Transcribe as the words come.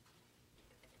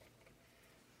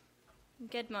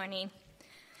Good morning.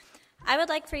 I would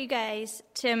like for you guys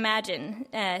to imagine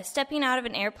stepping out of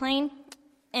an airplane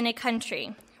in a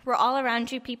country where all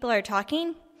around you people are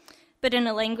talking, but in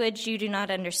a language you do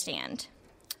not understand.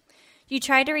 You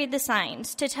try to read the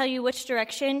signs to tell you which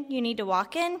direction you need to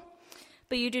walk in,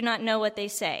 but you do not know what they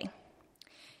say.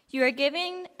 You are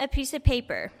given a piece of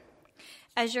paper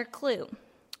as your clue,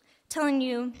 telling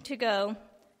you to go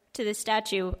to the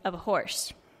statue of a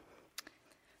horse.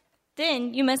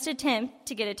 Then you must attempt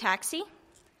to get a taxi,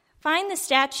 find the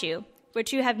statue,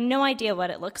 which you have no idea what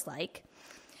it looks like.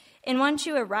 And once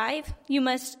you arrive,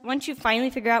 once you finally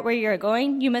figure out where you're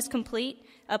going, you must complete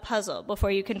a puzzle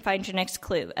before you can find your next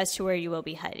clue as to where you will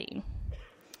be heading.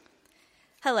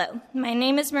 Hello, my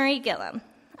name is Marie Gillum.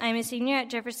 I'm a senior at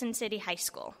Jefferson City High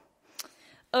School.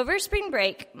 Over spring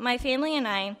break, my family and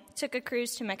I took a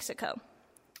cruise to Mexico.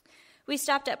 We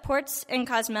stopped at ports in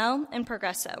Cozumel and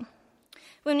Progreso.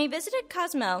 When we visited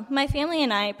Cozumel, my family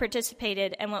and I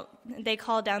participated in what they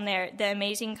call down there the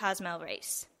Amazing Cozumel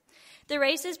Race. The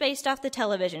race is based off the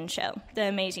television show, The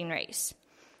Amazing Race.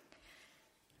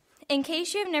 In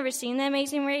case you have never seen The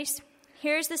Amazing Race,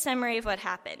 here's the summary of what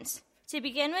happens. To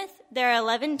begin with, there are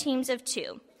 11 teams of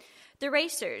 2. The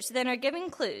racers then are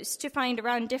given clues to find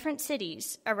around different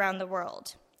cities around the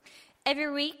world.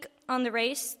 Every week on the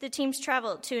race, the teams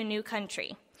travel to a new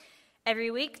country.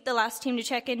 Every week, the last team to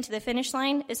check into the finish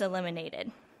line is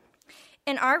eliminated.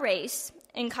 In our race,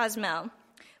 in Cozumel,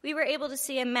 we were able to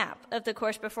see a map of the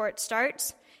course before it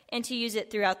starts and to use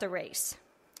it throughout the race.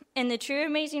 In the true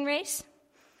Amazing Race,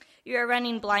 you are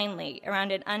running blindly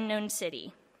around an unknown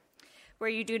city where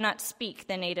you do not speak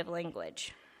the native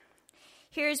language.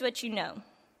 Here's what you know.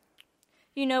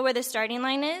 You know where the starting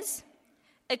line is,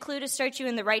 a clue to start you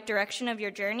in the right direction of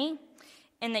your journey,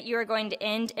 and that you are going to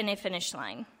end in a finish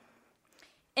line.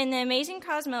 In the Amazing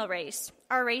Cozumel Race,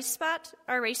 our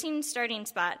racing starting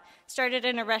spot started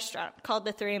in a restaurant called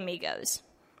the Three Amigos.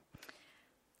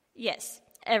 Yes,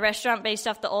 a restaurant based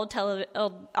off the old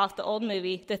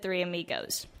movie, The Three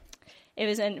Amigos. It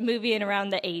was a movie in around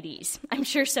the 80s. I'm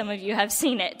sure some of you have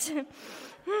seen it.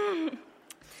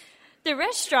 The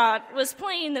restaurant was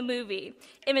playing the movie.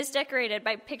 It was decorated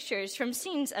by pictures from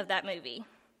scenes of that movie.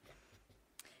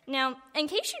 Now, in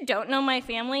case you don't know my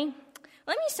family,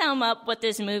 let me sum up what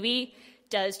this movie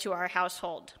does to our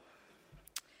household.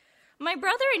 My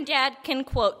brother and dad can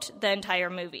quote the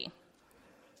entire movie.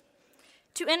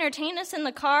 To entertain us in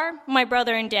the car, my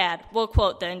brother and dad will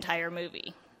quote the entire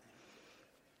movie.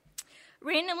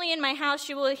 Randomly in my house,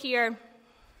 you will hear,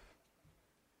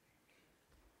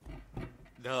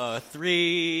 "The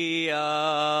Three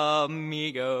Amigos."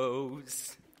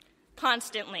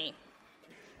 Constantly.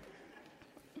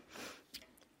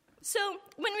 So,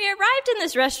 when we arrived in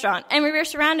this restaurant and we were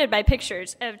surrounded by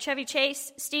pictures of Chevy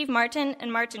Chase, Steve Martin,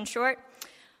 and Martin Short,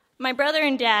 my brother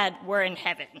and dad were in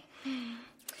heaven.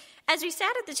 As we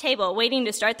sat at the table waiting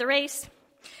to start the race,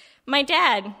 my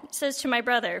dad says to my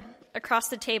brother across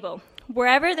the table,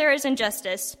 "Wherever there is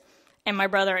injustice," and my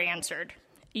brother answered,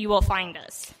 "You will find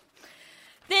us."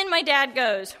 Then my dad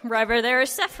goes, "Wherever there is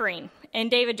suffering,"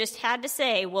 and David just had to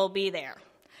say, "We'll be there."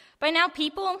 By now,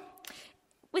 people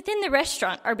within the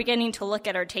restaurant are beginning to look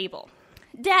at our table.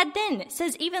 Dad then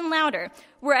says even louder,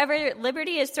 "Wherever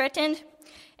liberty is threatened,"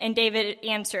 and David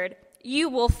answered, "You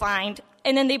will find,"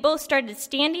 and then they both started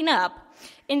standing up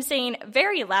and saying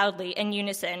very loudly in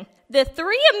unison, "The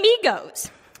Three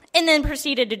Amigos," and then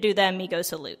proceeded to do the amigo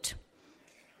salute.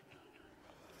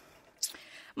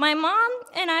 My mom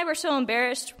and I were so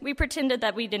embarrassed, we pretended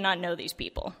that we did not know these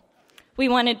people. We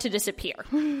wanted to disappear.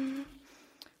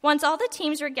 Once all the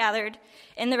teams were gathered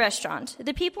in the restaurant,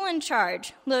 the people in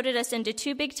charge loaded us into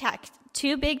two big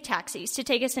taxis to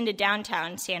take us into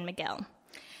downtown San Miguel.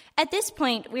 At this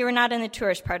point, we were not in the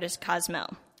tourist part of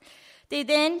Cozumel. They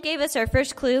then gave us our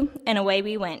first clue, and away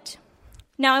we went.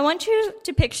 Now, I want you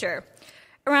to picture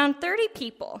around 30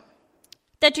 people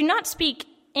that do not speak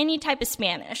any type of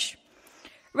Spanish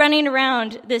running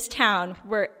around this town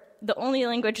where the only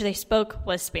language they spoke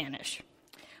was Spanish.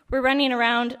 We're running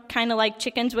around kind of like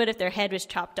chickens would if their head was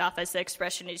chopped off, as the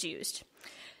expression is used.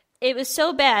 It was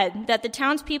so bad that the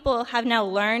townspeople have now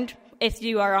learned, if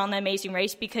you are on the Amazing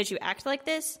Race because you act like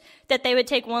this, that they would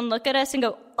take one look at us and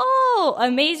go, "Oh,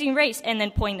 Amazing Race," and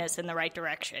then point us in the right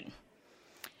direction.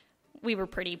 We were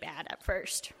pretty bad at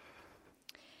first.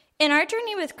 In our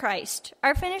journey with Christ,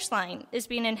 our finish line is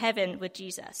being in heaven with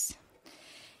Jesus.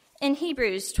 In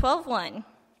Hebrews 12:1,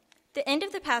 the end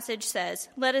of the passage says,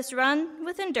 "Let us run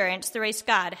with endurance the race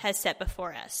God has set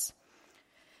before us."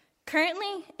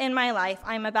 Currently, in my life,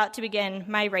 I'm about to begin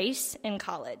my race in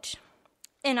college.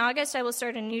 In August, I will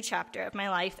start a new chapter of my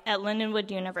life at Lindenwood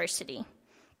University.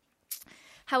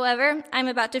 However, I'm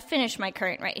about to finish my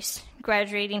current race,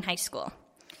 graduating high school.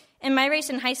 In my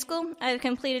race in high school, I have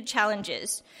completed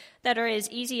challenges that are as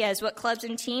easy as what clubs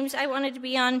and teams I wanted to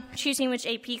be on, choosing which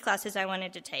AP classes I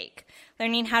wanted to take,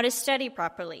 learning how to study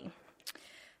properly.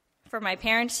 For my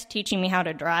parents, teaching me how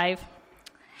to drive,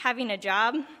 having a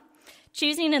job,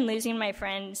 choosing and losing my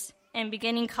friends, and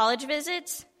beginning college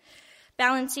visits,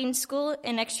 balancing school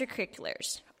and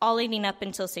extracurriculars, all leading up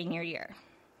until senior year.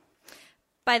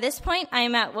 By this point, I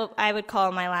am at what I would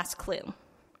call my last clue.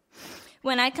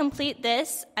 When I complete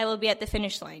this, I will be at the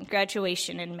finish line,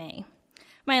 graduation in May.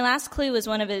 My last clue was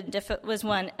one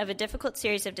of a difficult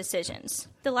series of decisions.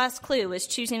 The last clue was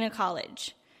choosing a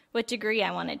college, what degree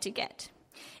I wanted to get,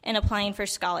 and applying for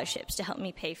scholarships to help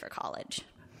me pay for college.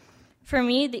 For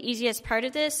me, the easiest part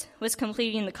of this was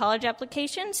completing the college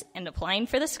applications and applying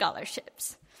for the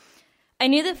scholarships. I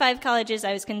knew the 5 colleges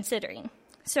I was considering,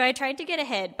 so I tried to get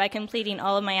ahead by completing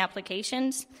all of my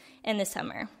applications in the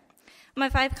summer. My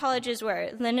 5 colleges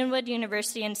were Lindenwood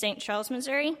University in St. Charles,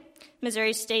 Missouri,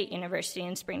 Missouri State University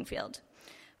in Springfield,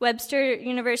 Webster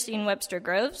University in Webster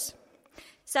Groves,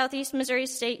 Southeast Missouri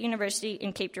State University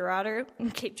in Cape Girardeau,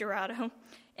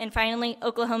 and finally,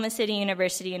 Oklahoma City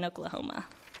University in Oklahoma.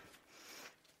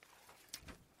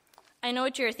 I know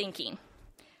what you're thinking.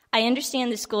 I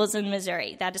understand the schools in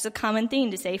Missouri. That is a common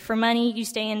thing to say. For money, you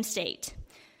stay in state.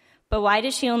 But why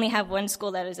does she only have one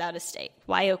school that is out of state?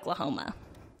 Why Oklahoma?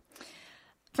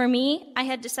 For me, I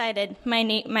had decided my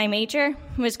major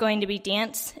was going to be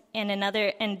dance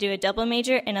and do a double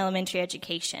major in elementary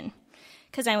education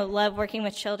because I love working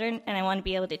with children and I want to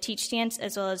be able to teach dance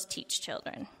as well as teach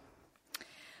children.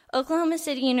 Oklahoma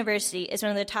City University is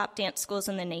one of the top dance schools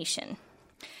in the nation.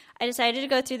 I decided to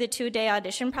go through the 2-day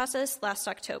audition process last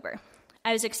October.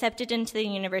 I was accepted into the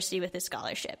university with a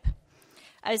scholarship.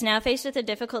 I was now faced with a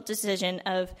difficult decision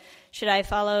of should I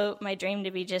follow my dream to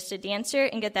be just a dancer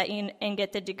and get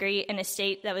the degree in a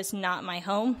state that was not my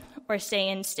home, or stay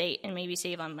in state and maybe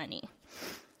save on money.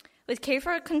 With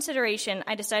careful consideration,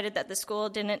 I decided that the school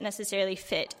didn't necessarily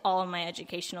fit all of my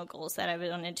educational goals that I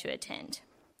wanted to attend.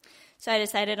 So I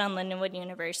decided on Lindenwood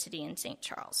University in St.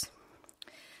 Charles.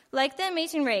 Like the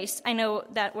Amazing Race, I know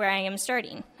that where I am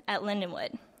starting, at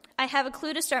Lindenwood. I have a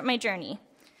clue to start my journey,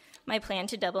 my plan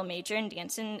to double major in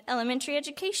dance and elementary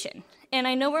education. And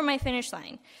I know where my finish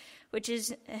line,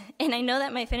 and I know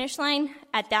that my finish line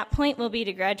at that point will be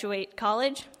to graduate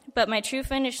college, but my true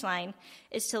finish line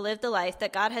is to live the life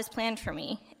that God has planned for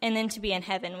me and then to be in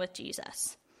heaven with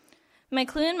Jesus. My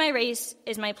clue in my race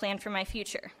is my plan for my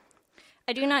future.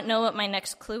 I do not know what my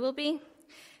next clue will be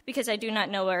because I do not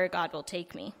know where God will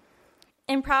take me.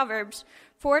 In Proverbs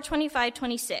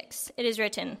 4:25-26, it is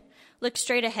written, "Look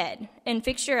straight ahead and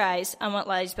fix your eyes on what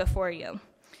lies before you.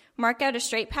 Mark out a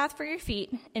straight path for your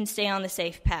feet and stay on the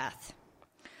safe path."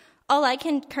 All I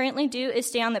can currently do is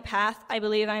stay on the path I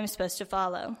believe I am supposed to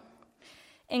follow.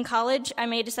 In college, I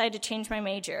may decide to change my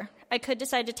major. I could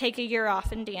decide to take a year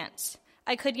off and dance.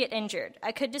 I could get injured.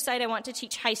 I could decide I want to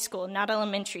teach high school, not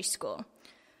elementary school.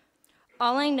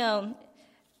 All I know,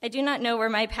 I do not know where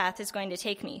my path is going to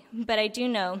take me, but I do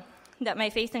know that my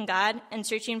faith in God and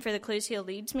searching for the clues He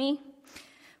leads me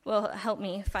will help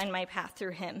me find my path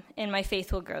through Him, and my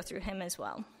faith will grow through Him as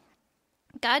well.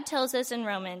 God tells us in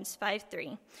Romans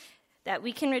 5:3 that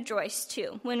we can rejoice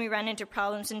too when we run into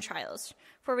problems and trials,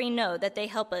 for we know that they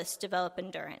help us develop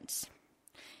endurance.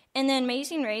 In the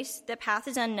Amazing Race, the path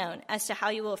is unknown as to how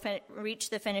you will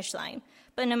reach the finish line,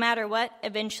 but no matter what,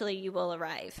 eventually you will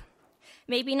arrive.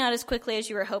 Maybe not as quickly as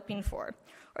you were hoping for,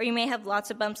 or you may have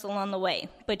lots of bumps along the way,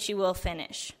 but you will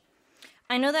finish.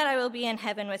 I know that I will be in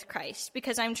heaven with Christ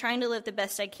because I'm trying to live the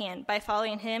best I can by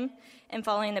following Him and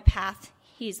following the path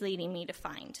He's leading me to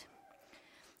find.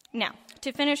 Now,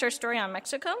 to finish our story on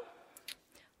Mexico,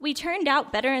 we turned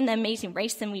out better in the Amazing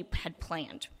Race than we had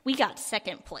planned. We got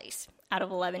second place out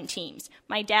of 11 teams.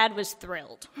 My dad was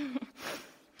thrilled.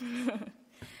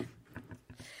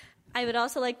 I would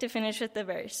also like to finish with the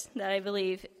verse that I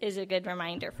believe is a good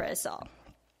reminder for us all.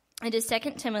 It is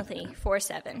 2 Timothy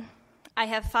 4:7. I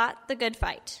have fought the good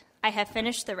fight. I have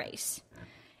finished the race,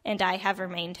 and I have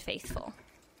remained faithful.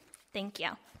 Thank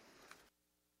you.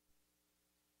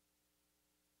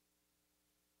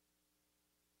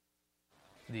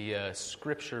 The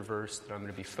scripture verse that I'm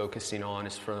going to be focusing on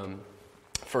is from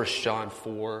 1 John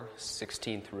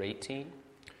 4:16-18.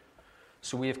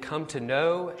 So we have come to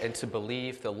know and to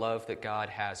believe the love that God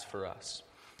has for us.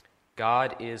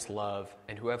 God is love,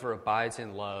 and whoever abides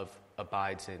in love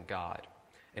abides in God,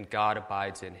 and God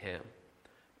abides in him.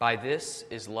 By this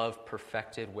is love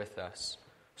perfected with us,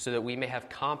 so that we may have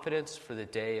confidence for the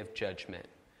day of judgment.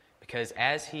 Because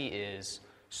as he is,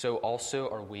 so also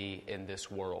are we in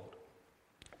this world.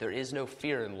 There is no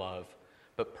fear in love,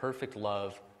 but perfect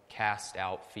love casts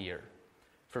out fear.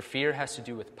 For fear has to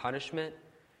do with punishment,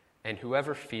 and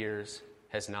whoever fears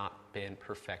has not been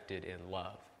perfected in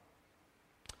love.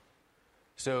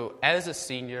 So, as a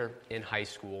senior in high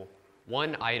school,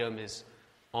 one item is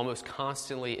almost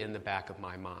constantly in the back of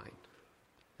my mind,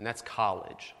 and that's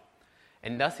college.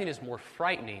 And nothing is more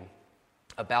frightening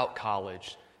about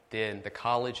college than the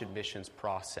college admissions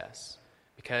process,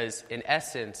 because in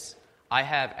essence, I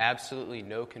have absolutely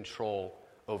no control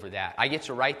over that. I get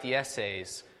to write the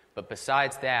essays, but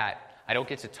besides that, I don't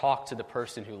get to talk to the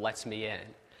person who lets me in.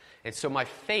 And so my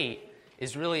fate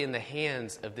is really in the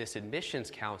hands of this admissions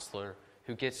counselor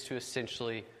who gets to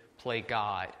essentially play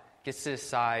God, gets to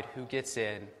decide who gets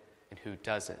in and who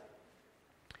doesn't.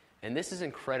 And this is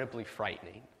incredibly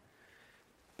frightening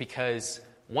because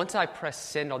once I press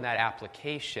send on that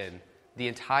application, the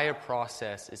entire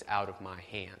process is out of my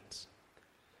hands.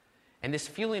 And this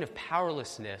feeling of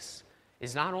powerlessness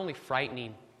is not only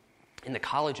frightening in the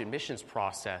college admissions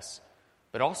process,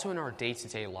 but also in our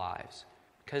day-to-day lives,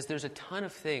 because there's a ton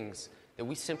of things that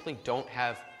we simply don't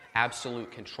have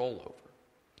absolute control over.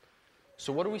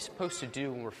 So what are we supposed to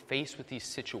do when we're faced with these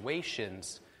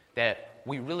situations that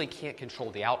we really can't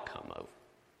control the outcome of?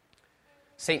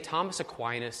 St. Thomas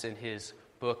Aquinas, in his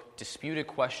book, Disputed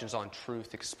Questions on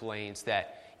Truth, explains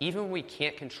that even when we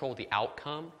can't control the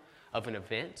outcome of an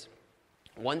event,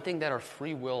 one thing that our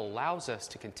free will allows us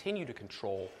to continue to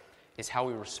control is how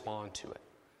we respond to it.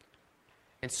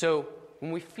 And so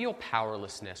when we feel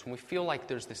powerlessness, when we feel like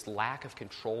there's this lack of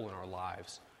control in our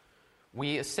lives,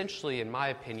 we essentially, in my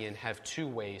opinion, have two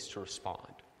ways to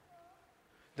respond.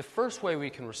 The first way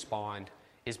we can respond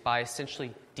is by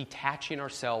essentially detaching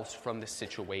ourselves from the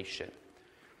situation.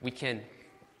 We can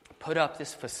put up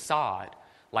this facade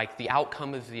like the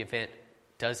outcome of the event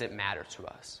doesn't matter to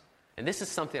us. And this is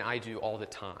something I do all the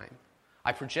time.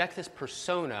 I project this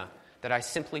persona that I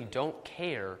simply don't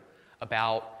care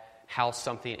about how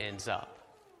something ends up.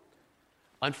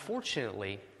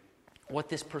 Unfortunately, what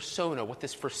this persona, what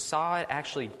this facade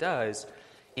actually does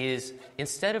is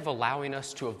instead of allowing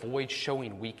us to avoid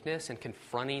showing weakness and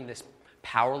confronting this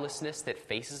powerlessness that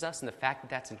faces us and the fact that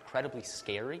that's incredibly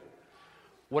scary,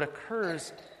 what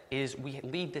occurs is we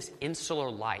lead this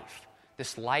insular life,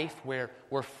 this life where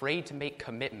we're afraid to make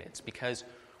commitments because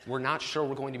we're not sure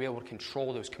we're going to be able to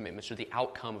control those commitments or the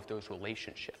outcome of those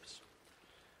relationships.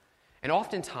 And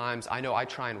oftentimes, I know I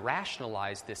try and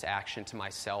rationalize this action to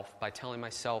myself by telling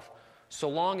myself, so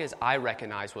long as I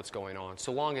recognize what's going on,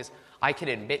 so long as I can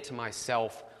admit to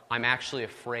myself I'm actually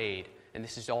afraid and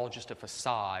this is all just a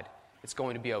facade, it's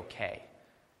going to be okay,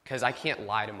 because I can't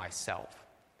lie to myself.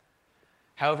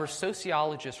 However,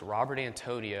 sociologist Robert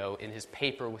Antonio, in his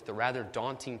paper with the rather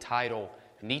daunting title,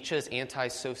 Nietzsche's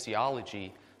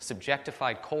Anti-Sociology,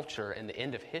 Subjectified Culture and the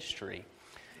End of History,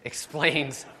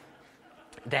 explains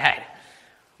that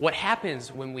what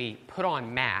happens when we put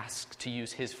on masks, to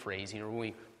use his phrasing, or when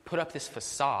we put up this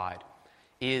facade,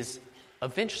 is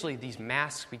eventually these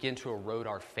masks begin to erode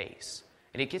our face.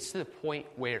 And it gets to the point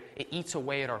where it eats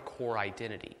away at our core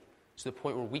identity, to the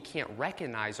point where we can't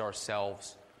recognize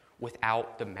ourselves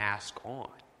without the mask on.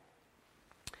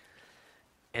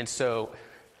 And so,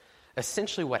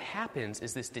 essentially what happens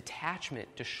is this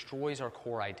detachment destroys our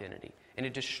core identity, and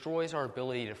it destroys our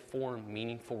ability to form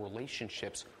meaningful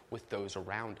relationships with those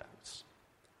around us.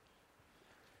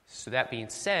 So that being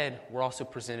said, we're also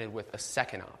presented with a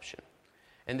second option.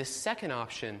 And this second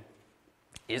option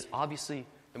is obviously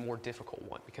the more difficult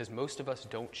one, because most of us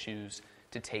don't choose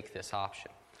to take this option.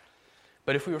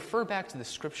 But if we refer back to the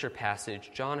scripture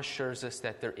passage, John assures us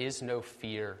that there is no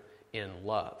fear in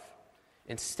love.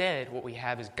 Instead, what we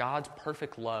have is God's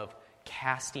perfect love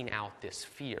casting out this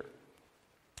fear.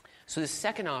 So the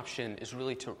second option is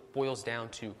really boils down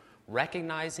to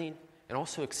recognizing and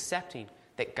also accepting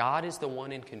that God is the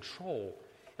one in control,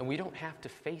 and we don't have to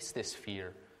face this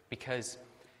fear because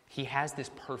He has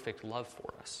this perfect love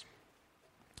for us.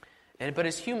 But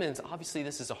as humans, obviously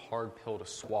this is a hard pill to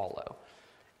swallow.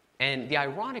 And the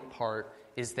ironic part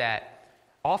is that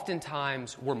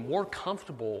oftentimes we're more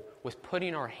comfortable with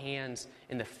putting our hands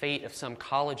in the fate of some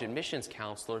college admissions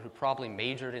counselor who probably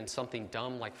majored in something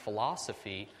dumb like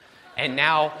philosophy and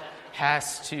now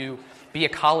has to be a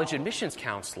college admissions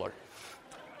counselor.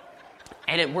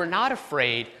 And we're not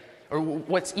afraid, or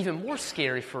what's even more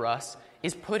scary for us,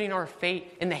 is putting our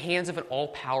fate in the hands of an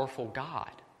all-powerful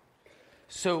God.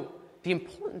 So the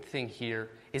important thing here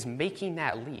is making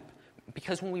that leap.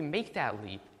 Because when we make that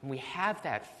leap, when we have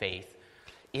that faith,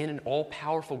 in an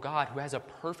all-powerful God who has a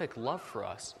perfect love for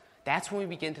us, that's when we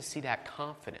begin to see that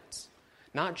confidence.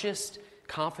 Not just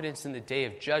confidence in the day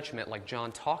of judgment like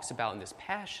John talks about in this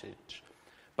passage,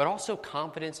 but also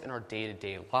confidence in our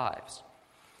day-to-day lives.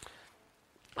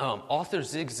 Author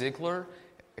Zig Ziglar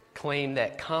claimed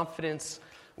that confidence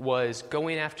was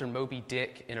going after Moby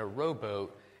Dick in a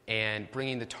rowboat and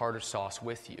bringing the tartar sauce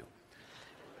with you.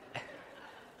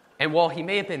 And while he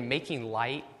may have been making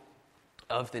light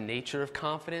of the nature of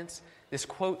confidence, this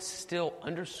quote still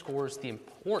underscores the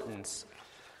importance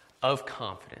of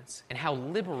confidence and how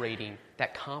liberating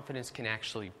that confidence can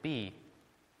actually be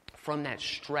from that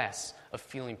stress of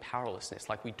feeling powerlessness,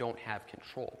 like we don't have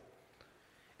control.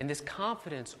 And this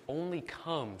confidence only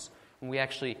comes when we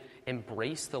actually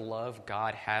embrace the love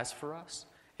God has for us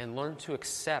and learn to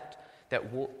accept that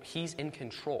He's in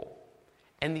control.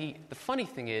 And the funny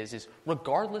thing is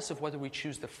regardless of whether we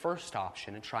choose the first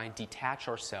option and try and detach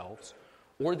ourselves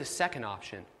or the second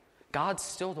option, God's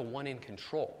still the one in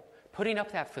control. Putting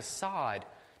up that facade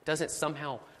doesn't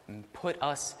somehow put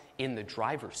us in the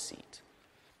driver's seat.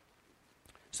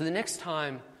 So the next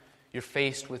time you're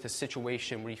faced with a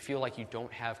situation where you feel like you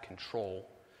don't have control,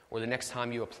 or the next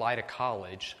time you apply to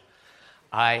college,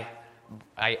 I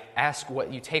ask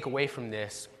what you take away from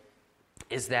this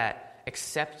is that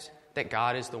accept that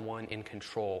God is the one in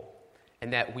control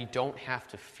and that we don't have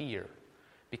to fear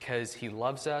because He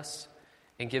loves us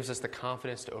and gives us the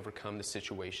confidence to overcome the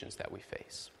situations that we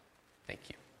face. Thank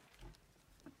you.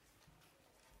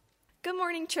 Good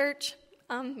morning, church.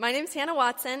 My name's Hannah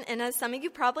Watson, and as some of you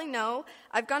probably know,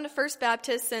 I've gone to First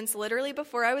Baptist since literally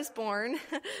before I was born.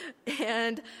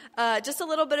 And just a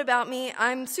little bit about me,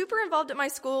 I'm super involved at my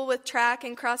school with track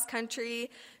and cross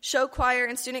country, show choir,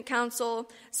 and student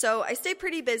council, so I stay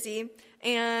pretty busy.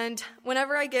 And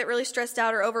whenever I get really stressed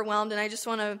out or overwhelmed and I just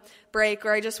want to break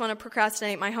or I just want to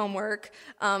procrastinate my homework,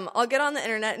 I'll get on the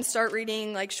internet and start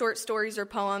reading like short stories or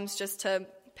poems just to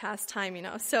pass time,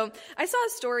 So I saw a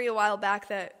story a while back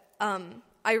that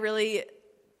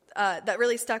that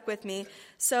really stuck with me.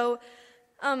 So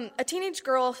a teenage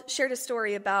girl shared a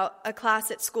story about a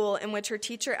class at school in which her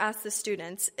teacher asked the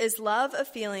students, "Is love a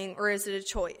feeling or is it a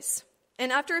choice?"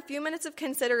 And after a few minutes of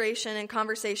consideration and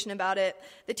conversation about it,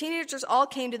 the teenagers all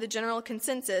came to the general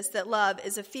consensus that love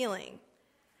is a feeling.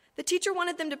 The teacher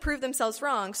wanted them to prove themselves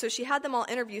wrong, so she had them all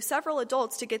interview several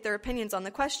adults to get their opinions on the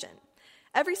question.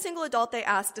 Every single adult they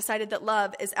asked decided that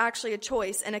love is actually a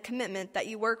choice and a commitment that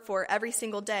you work for every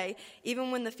single day,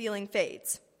 even when the feeling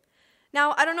fades.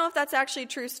 Now, I don't know if that's actually a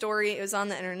true story. It was on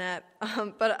the internet,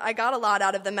 but I got a lot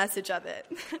out of the message of it.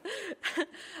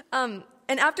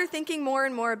 And after thinking more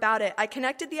and more about it, I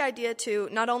connected the idea to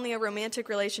not only a romantic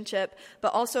relationship,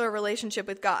 but also a relationship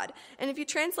with God. And if you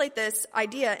translate this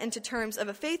idea into terms of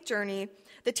a faith journey,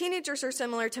 the teenagers are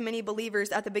similar to many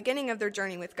believers at the beginning of their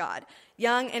journey with God,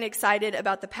 young and excited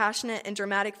about the passionate and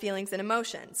dramatic feelings and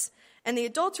emotions. And the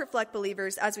adults reflect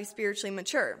believers as we spiritually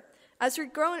mature. As we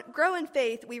grow in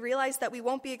faith, we realize that we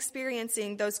won't be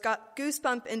experiencing those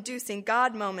goosebump-inducing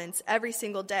God moments every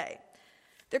single day.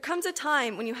 There comes a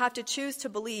time when you have to choose to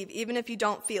believe even if you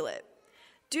don't feel it.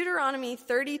 Deuteronomy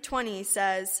 30:20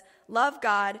 says, "Love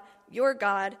God, your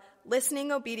God,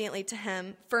 listening obediently to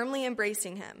Him, firmly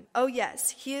embracing Him. Oh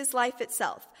yes, He is life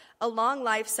itself, a long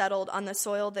life settled on the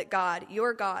soil that God,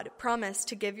 your God, promised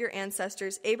to give your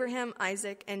ancestors Abraham,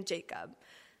 Isaac, and Jacob."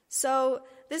 So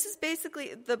this is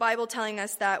basically the Bible telling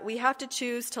us that we have to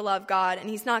choose to love God, and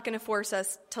He's not going to force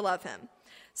us to love Him.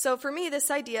 So for me, this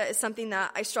idea is something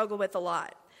that I struggle with a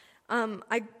lot.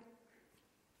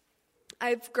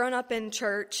 I've grown up in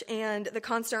church and the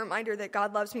constant reminder that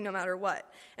God loves me no matter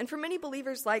what. And for many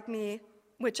believers like me,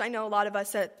 which I know a lot of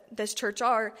us at this church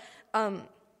are,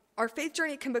 our faith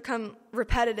journey can become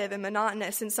repetitive and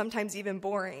monotonous and sometimes even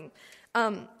boring.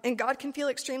 And God can feel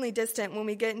extremely distant when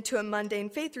we get into a mundane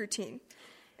faith routine.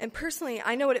 And personally,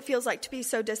 I know what it feels like to be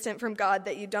so distant from God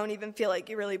that you don't even feel like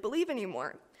you really believe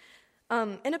anymore.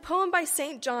 In a poem by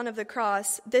St. John of the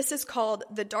Cross, this is called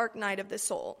 "The Dark Night of the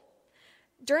Soul."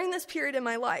 During this period in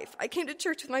my life, I came to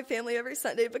church with my family every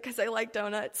Sunday because I like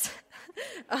donuts.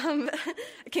 I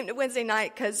came to Wednesday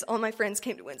night because all my friends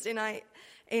came to Wednesday night.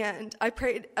 And I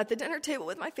prayed at the dinner table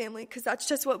with my family because that's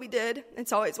just what we did.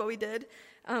 It's always what we did.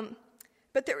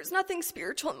 But there was nothing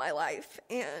spiritual in my life,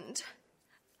 and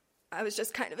I was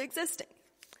just kind of existing.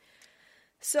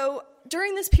 So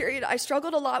during this period, I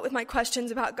struggled a lot with my questions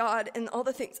about God and all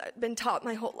the things I'd been taught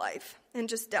my whole life, and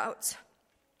just doubts.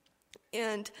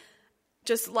 And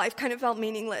just life kind of felt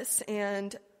meaningless,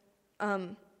 and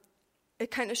it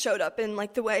kind of showed up in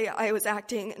like the way I was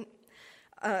acting,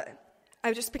 and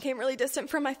I just became really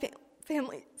distant from my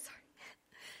family.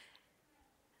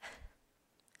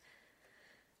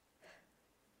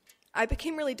 I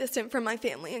became really distant from my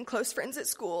family and close friends at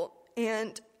school,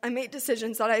 and I made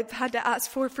decisions that I've had to ask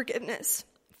for forgiveness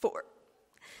for.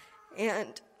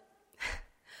 And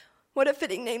what a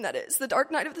fitting name that is, the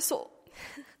dark night of the soul.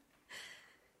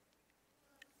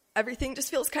 Everything just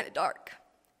feels kind of dark.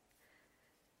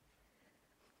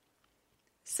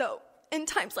 So, in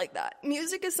times like that,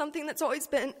 music is something that's always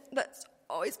been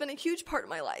a huge part of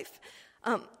my life.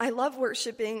 I love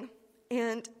worshiping,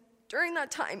 and during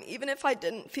that time, even if I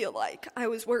didn't feel like I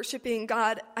was worshiping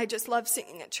God, I just love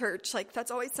singing at church. Like,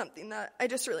 that's always something that I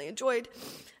just really enjoyed.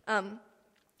 And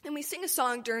we sing a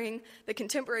song during the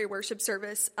contemporary worship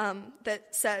service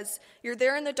that says, "You're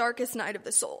there in the darkest night of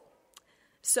the soul."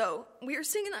 So we were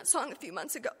singing that song a few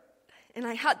months ago, and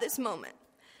I had this moment.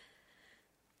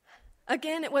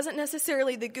 Again, it wasn't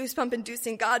necessarily the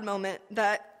goosebump-inducing God moment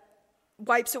that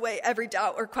wipes away every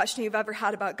doubt or question you've ever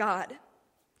had about God,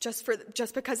 just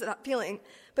because of that feeling.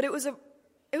 But it was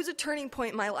a turning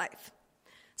point in my life.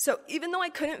 So even though I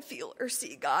couldn't feel or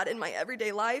see God in my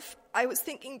everyday life, I was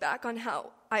thinking back on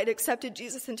how I had accepted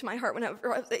Jesus into my heart when I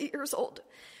was 8 years old,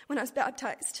 when I was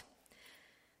baptized.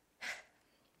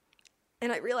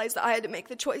 And I realized that I had to make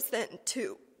the choice then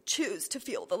to choose to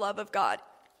feel the love of God.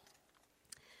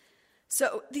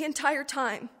 So the entire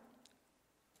time,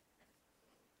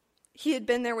 he had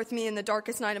been there with me in the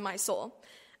darkest night of my soul.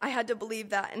 I had to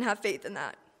believe that and have faith in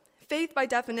that. Faith, by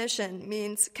definition,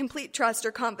 means complete trust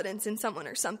or confidence in someone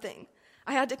or something.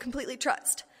 I had to completely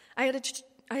trust. I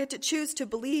had to choose to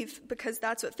believe, because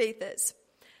that's what faith is.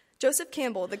 Joseph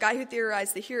Campbell, the guy who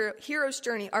theorized the hero's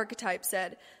journey archetype,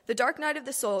 said, "The dark night of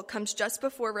the soul comes just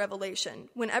before revelation,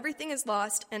 when everything is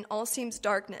lost and all seems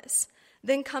darkness.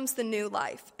 Then comes the new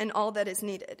life and all that is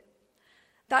needed."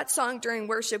 That song during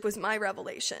worship was my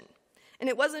revelation. And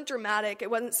it wasn't dramatic.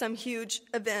 It wasn't some huge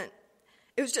event.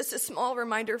 It was just a small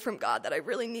reminder from God that I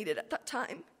really needed at that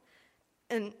time.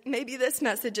 And maybe this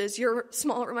message is your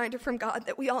small reminder from God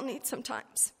that we all need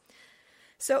sometimes.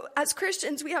 So as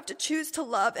Christians, we have to choose to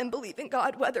love and believe in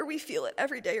God, whether we feel it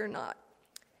every day or not.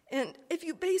 And if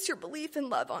you base your belief and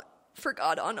love for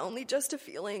God on only just a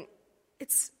feeling,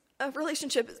 a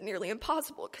relationship is nearly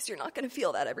impossible, because you're not going to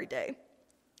feel that every day.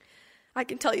 I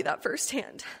can tell you that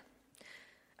firsthand.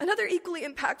 Another equally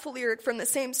impactful lyric from the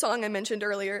same song I mentioned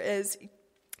earlier is,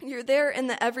 "You're there in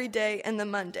the everyday and the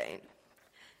mundane."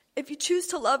 If you choose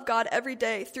to love God every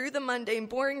day through the mundane,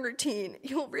 boring routine,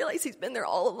 you'll realize he's been there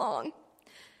all along.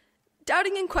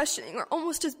 Doubting and questioning are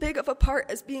almost as big of a part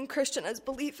as being Christian as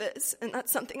belief is, and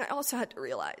that's something I also had to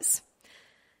realize.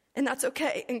 And that's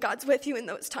okay, and God's with you in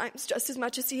those times just as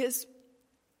much as he is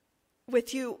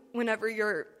with you whenever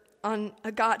you're on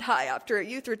a God high after a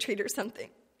youth retreat or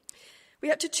something. We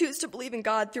have to choose to believe in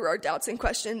God through our doubts and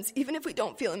questions, even if we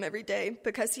don't feel him every day,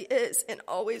 because he is and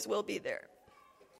always will be there.